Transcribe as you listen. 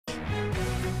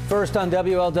First on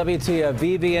WLWT, a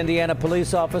VV, Indiana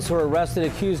police officer arrested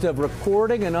accused of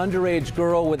recording an underage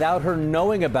girl without her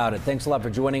knowing about it. Thanks a lot for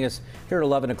joining us here at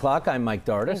 11 o'clock. I'm Mike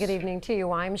Dardis. And good evening to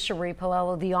you. I'm Cherie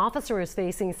Palello. The officer is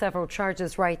facing several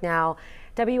charges right now.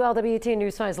 WLWT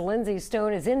News 5's Lindsay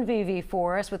Stone is in VV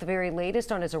for us with the very latest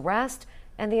on his arrest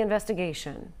and the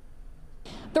investigation.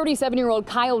 37-year-old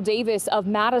Kyle Davis of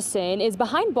Madison is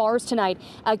behind bars tonight,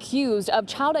 accused of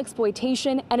child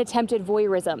exploitation and attempted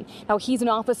voyeurism. Now, he's an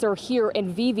officer here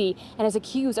in VV and is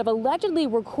accused of allegedly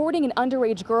recording an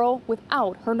underage girl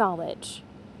without her knowledge.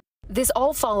 This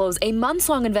all follows a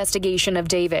months-long investigation of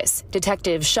Davis.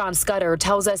 Detective Sean Scudder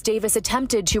tells us Davis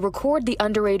attempted to record the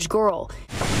underage girl.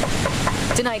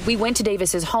 Tonight, we went to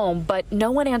Davis's home, but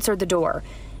no one answered the door.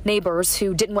 Neighbors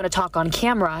who didn't want to talk on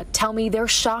camera tell me they're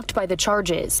shocked by the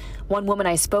charges. One woman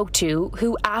I spoke to,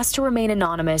 who asked to remain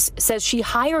anonymous, says she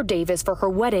hired Davis for her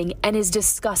wedding and is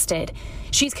disgusted.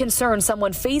 She's concerned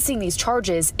someone facing these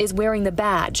charges is wearing the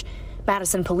badge.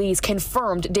 Madison police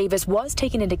confirmed Davis was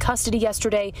taken into custody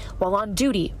yesterday while on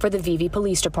duty for the VV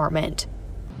Police Department.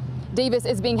 Davis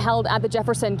is being held at the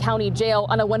Jefferson County Jail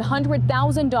on a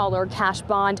 $100,000 cash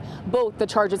bond. Both the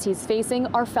charges he's facing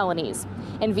are felonies.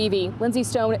 In VV, Lindsay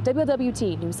Stone,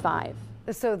 WLWT News 5.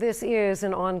 So this is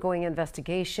an ongoing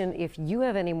investigation. If you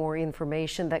have any more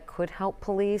information that could help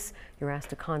police, you're asked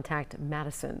to contact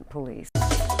Madison Police.